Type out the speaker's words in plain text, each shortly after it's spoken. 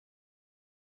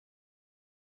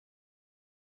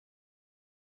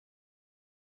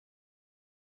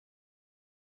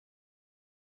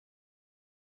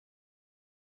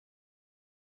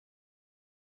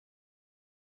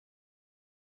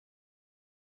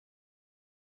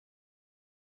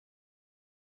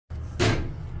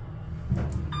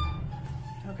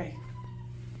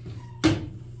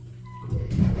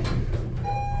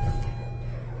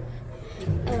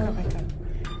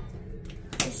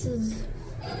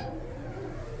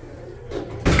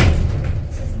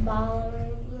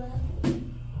ballroom level.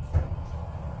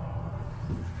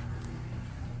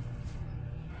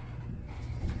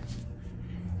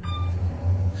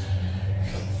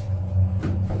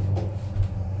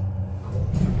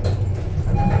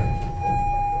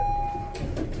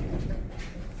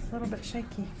 It's a little bit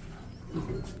shaky.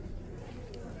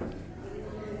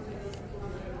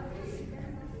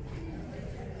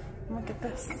 Look at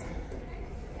this.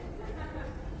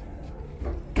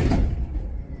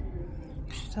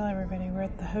 You should tell everybody we're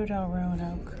at the Hotel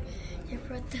Roanoke. Yeah,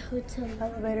 we're at the hotel.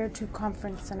 Elevator to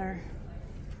Conference Center.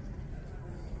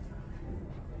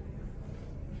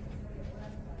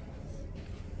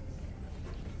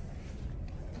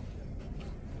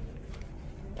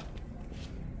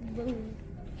 Boom.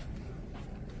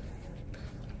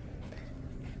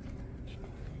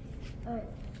 Alright,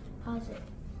 pause it.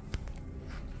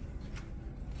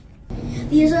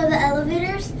 These are the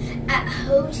elevators at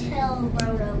Hotel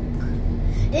Roanoke.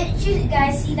 Didn't you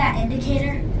guys see that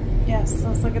indicator? Yes,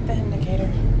 let's look at the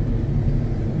indicator.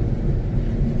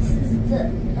 This is the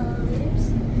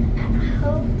elevators at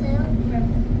Hotel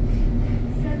Roanoke.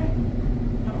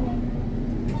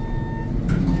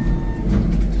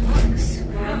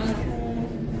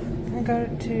 I'm gonna go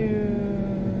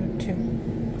to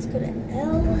 2. Let's go to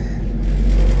L.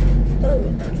 Oh,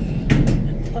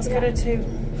 okay. Let's go to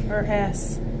 2 or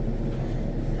S.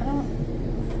 I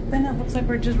don't. Then it looks like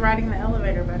we're just riding the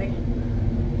elevator, buddy.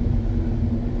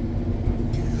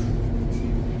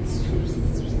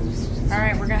 All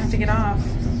right, we're gonna have to get off.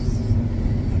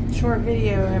 Short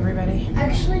video, everybody.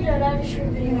 Actually, no, not a short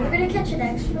video. We're gonna catch the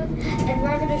next one, and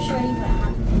we're gonna show you what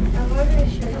happened. And we're gonna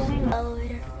show you the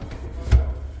elevator.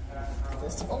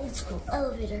 This old school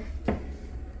elevator.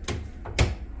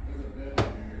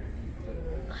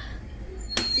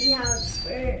 See how this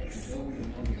works.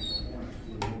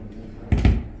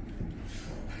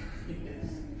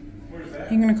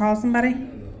 You gonna call somebody?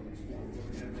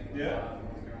 Yeah.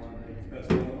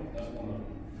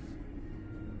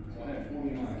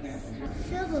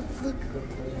 Feel the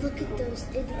look at those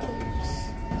indicators.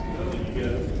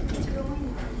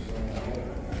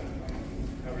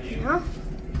 Huh?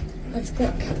 Let's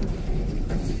click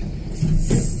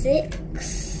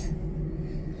 6.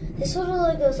 This one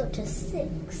only goes up to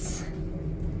 6.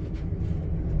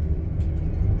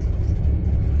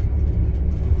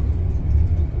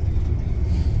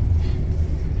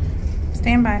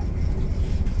 Stand by.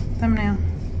 Thumbnail.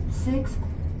 6th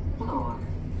floor.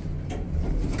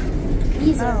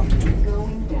 These are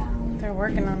Going down. They're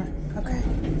working on it. Okay.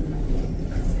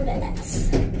 what an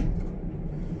S.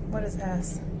 What is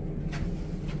S?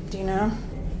 Do you know?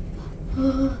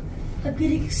 I'm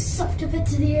getting sucked up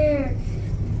into the air.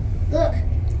 Look,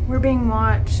 We're being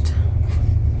watched.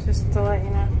 Just to let you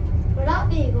know. we're not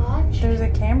being watched. There's a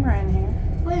camera in here.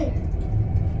 Where?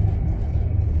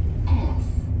 S.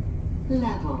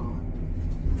 Level.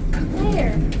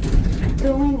 Where?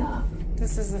 Going up.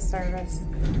 This is the service.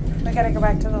 We gotta go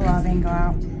back to the lobby and go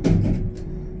out.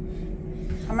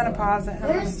 I'm gonna pause it. I'm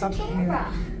gonna Where's the stop the video.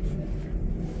 camera?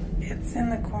 It's in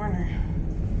the corner.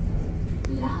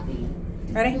 Lobby.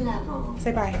 Ready? Level.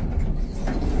 Say bye.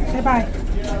 Say bye.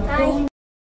 Bye.